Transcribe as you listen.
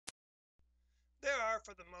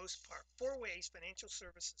for the most part, four ways financial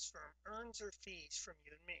services firm earns their fees from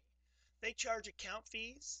you and me. They charge account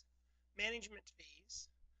fees, management fees,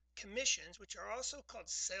 commissions, which are also called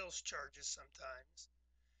sales charges sometimes,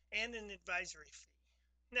 and an advisory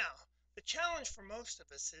fee. Now, the challenge for most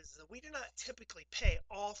of us is that we do not typically pay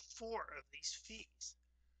all four of these fees.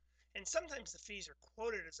 And sometimes the fees are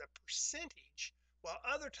quoted as a percentage, while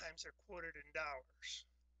other times they're quoted in dollars.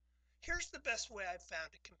 Here's the best way I've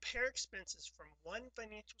found to compare expenses from one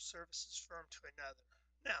financial services firm to another.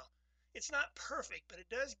 Now, it's not perfect, but it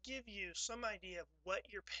does give you some idea of what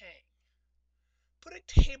you're paying. Put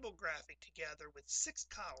a table graphic together with 6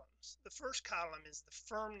 columns. The first column is the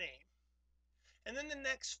firm name, and then the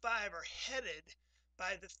next 5 are headed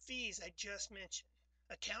by the fees I just mentioned: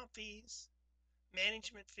 account fees,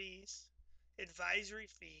 management fees, advisory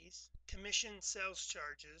fees, commission, sales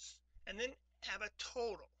charges, and then have a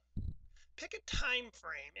total. Pick a time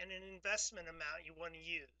frame and an investment amount you want to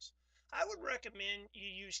use. I would recommend you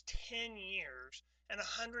use 10 years and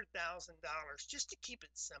 $100,000 just to keep it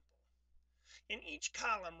simple. In each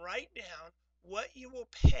column, write down what you will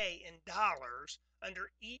pay in dollars under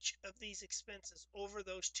each of these expenses over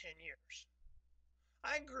those 10 years.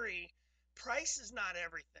 I agree, price is not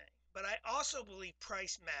everything, but I also believe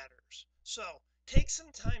price matters. So take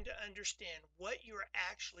some time to understand what you're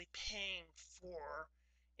actually paying for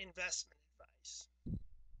investment advice.